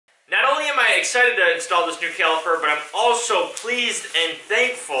I excited to install this new caliper, but I'm also pleased and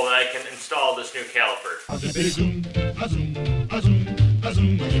thankful that I can install this new caliper.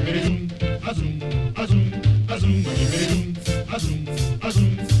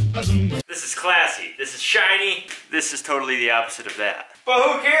 This is classy, this is shiny, this is totally the opposite of that. But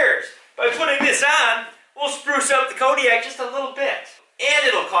who cares? By putting this on, we'll spruce up the Kodiak just a little bit. And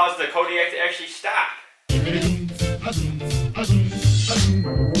it'll cause the Kodiak to actually stop.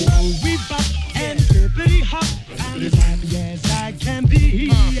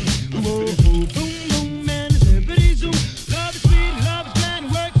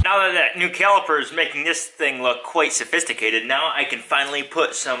 Now that new caliper is making this thing look quite sophisticated, now I can finally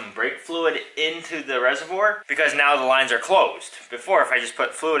put some brake fluid into the reservoir because now the lines are closed. Before, if I just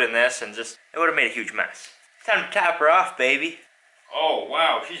put fluid in this and it would have made a huge mess. Time to top her off, baby. Oh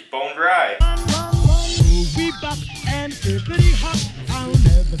wow, she's bone dry.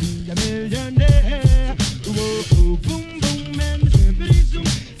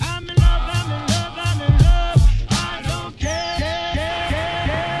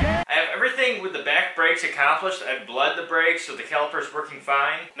 With the back brakes accomplished, I've bled the brakes so the caliper is working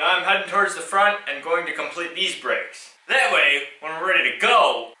fine. Now I'm heading towards the front and going to complete these brakes. That way, when we're ready to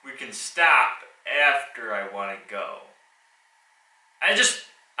go, we can stop after I want to go. I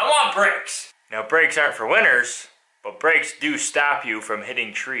want brakes. Now brakes aren't for winners, but brakes do stop you from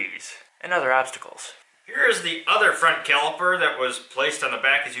hitting trees and other obstacles. Here is the other front caliper that was placed on the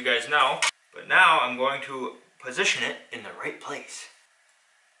back, as you guys know. But now I'm going to position it in the right place.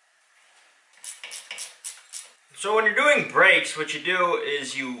 So when you're doing brakes, what you do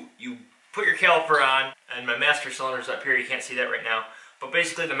is you put your caliper on, and my master cylinder's up here, you can't see that right now, but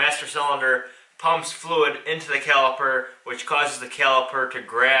basically the master cylinder pumps fluid into the caliper, which causes the caliper to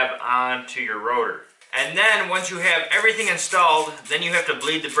grab onto your rotor. And then once you have everything installed, then you have to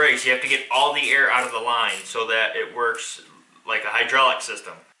bleed the brakes. You have to get all the air out of the line so that it works like a hydraulic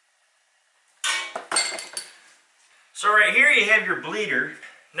system. So right here you have your bleeder.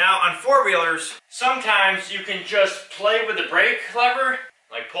 Now on four-wheelers, sometimes you can just play with the brake lever,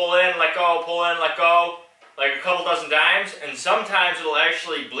 like pull in, let go, like a couple dozen times, and sometimes it'll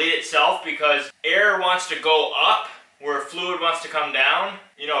actually bleed itself because air wants to go up where fluid wants to come down,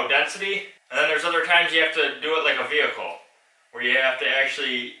 you know, density. And then there's other times you have to do it like a vehicle, where you have to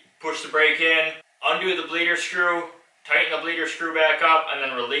actually push the brake in, undo the bleeder screw, tighten the bleeder screw back up, and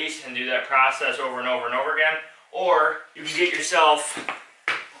then release, and do that process over and over and over again. Or you can get yourself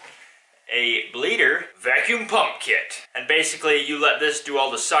a bleeder vacuum pump kit, and basically you let this do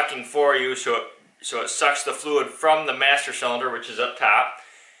all the sucking for you, so it sucks the fluid from the master cylinder, which is up top,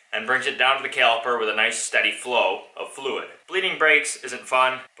 and brings it down to the caliper with a nice steady flow of fluid. Bleeding brakes isn't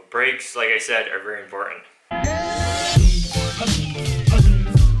fun, but brakes, like I said, are very important.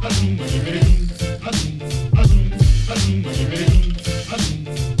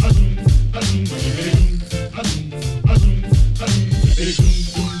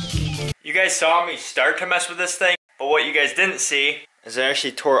 You guys saw me start to mess with this thing, but what you guys didn't see is I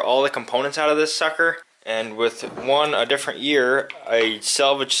actually tore all the components out of this sucker, and with a different year, I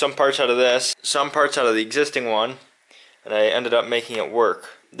salvaged some parts out of this, some parts out of the existing one, and I ended up making it work.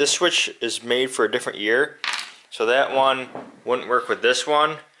 This switch is made for a different year, so that one wouldn't work with this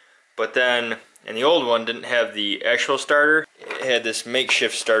one, but then, and the old one didn't have the actual starter, it had this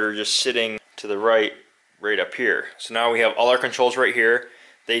makeshift starter just sitting to the right up here. So now we have all our controls right here.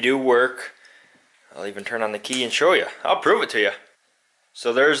 They do work. I'll even turn on the key and show you. I'll prove it to you.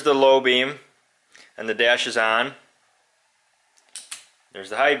 So there's the low beam, and the dash is on.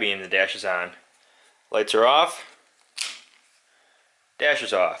 There's the high beam, the dash is on. Lights are off. Dash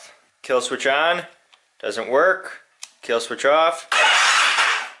is off. Kill switch on. Doesn't work. Kill switch off.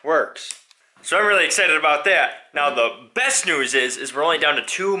 Works. So I'm really excited about that. Now the best news is we're only down to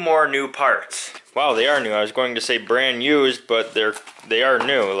 2 more new parts. Wow, they are new. I was going to say brand used, but they are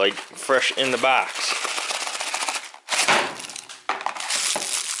new, like fresh in the box.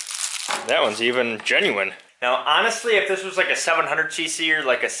 That one's even genuine. Now honestly, if this was like a 700cc or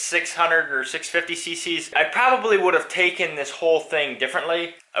like a 600 or 650cc's, I probably would have taken this whole thing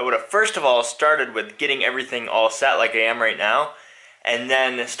differently. I would have first of all started with getting everything all set like I am right now, and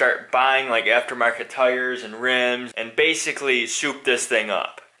then start buying like aftermarket tires and rims and basically soup this thing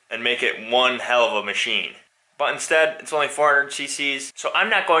up and make it one hell of a machine. But instead, it's only 400cc's, so I'm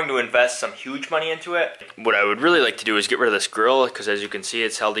not going to invest some huge money into it. What I would really like to do is get rid of this grill, because as you can see,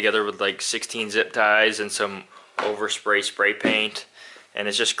 it's held together with like 16 zip ties and some overspray spray paint, and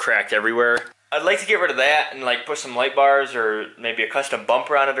it's just cracked everywhere. I'd like to get rid of that and like put some light bars or maybe a custom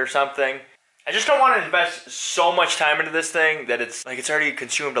bumper on it or something. I just don't want to invest so much time into this thing that it's already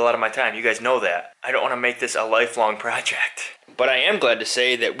consumed a lot of my time. You guys know that. I don't want to make this a lifelong project. But I am glad to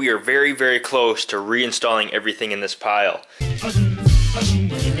say that we are very, very close to reinstalling everything in this pile.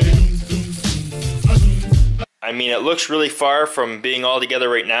 I mean, it looks really far from being all together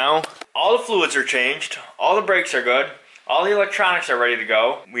right now. All the fluids are changed. All the brakes are good. All the electronics are ready to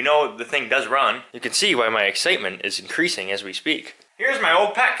go. We know the thing does run. You can see why my excitement is increasing as we speak. Here's my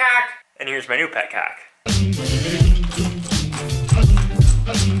old petcock, and here's my new petcock.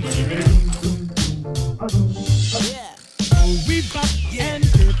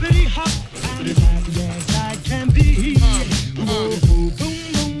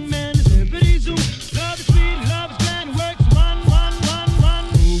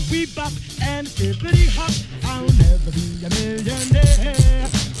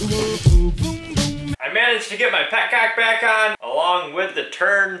 I managed to get my petcock back on, along with the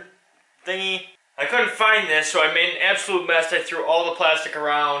turn thingy. I couldn't find this, so I made an absolute mess. I threw all the plastic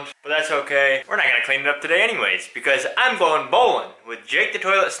around, but that's okay. We're not gonna clean it up today anyways, because I'm going bowling with Jake the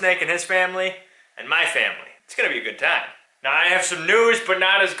Toilet Snake and his family, and my family. It's gonna be a good time. Now I have some news, but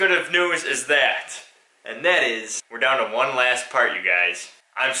not as good of news as that. And that is, we're down to one last part, you guys.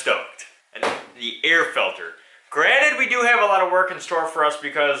 I'm stoked. And the air filter. Granted, we do have a lot of work in store for us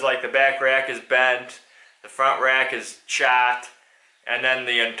because like the back rack is bent, the front rack is shot, and then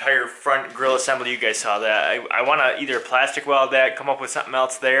the entire front grill assembly, you guys saw that. I want to either plastic weld that, come up with something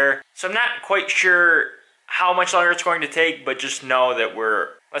else there. So I'm not quite sure how much longer it's going to take, but just know that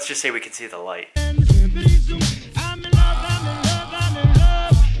let's just say we can see the light.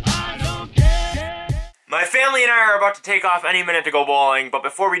 My family and I are about to take off any minute to go bowling, but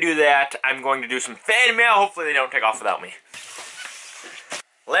before we do that, I'm going to do some fan mail. Hopefully they don't take off without me.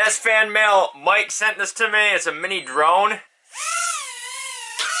 Last fan mail, Mike sent this to me. It's a mini drone.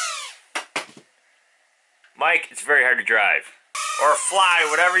 Mike, it's very hard to drive. Or fly,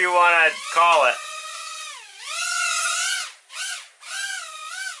 whatever you want to call it.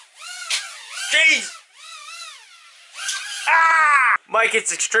 Jeez! Ah! Mike,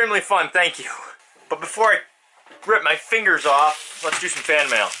 it's extremely fun, thank you. But before I rip my fingers off, let's do some fan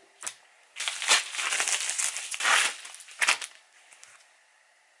mail.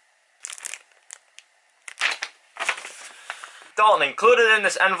 Dalton, included in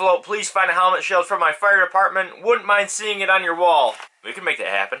this envelope, please find a helmet shield from my fire department. Wouldn't mind seeing it on your wall. We can make that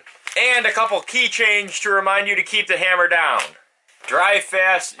happen. And a couple keychains to remind you to keep the hammer down. Drive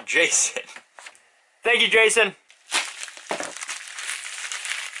fast, Jason. Thank you, Jason.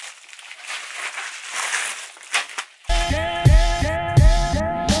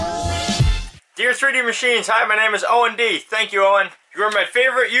 Dear 3D Machines, hi, my name is Owen D. Thank you, Owen. You are my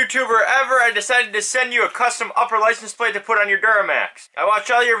favorite YouTuber ever. I decided to send you a custom upper license plate to put on your Duramax. I watch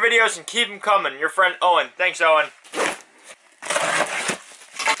all your videos and keep them coming. Your friend Owen. Thanks, Owen.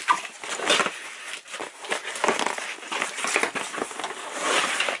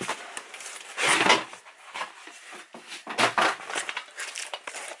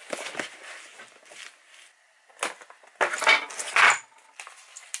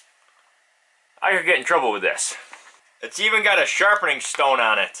 I could get in trouble with this. It's even got a sharpening stone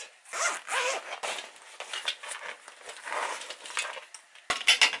on it.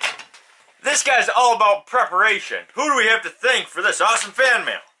 This guy's all about preparation. Who do we have to thank for this awesome fan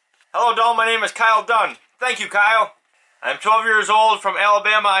mail? Hello, doll. My name is Kyle Dunn. Thank you, Kyle. I'm 12 years old from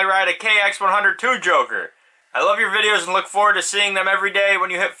Alabama. I ride a KX102 Joker. I love your videos and look forward to seeing them every day. When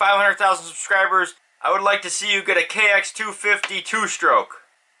you hit 500,000 subscribers, I would like to see you get a KX250 two-stroke.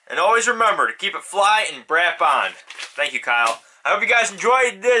 And always remember to keep it fly and brap on. Thank you, Kyle. I hope you guys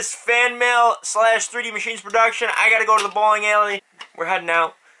enjoyed this fan mail / 3D Machines production. I gotta go to the bowling alley. We're heading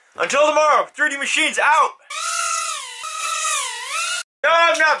out. Until tomorrow, 3D Machines out! No,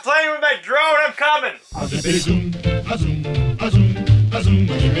 I'm not playing with my drone. I'm coming.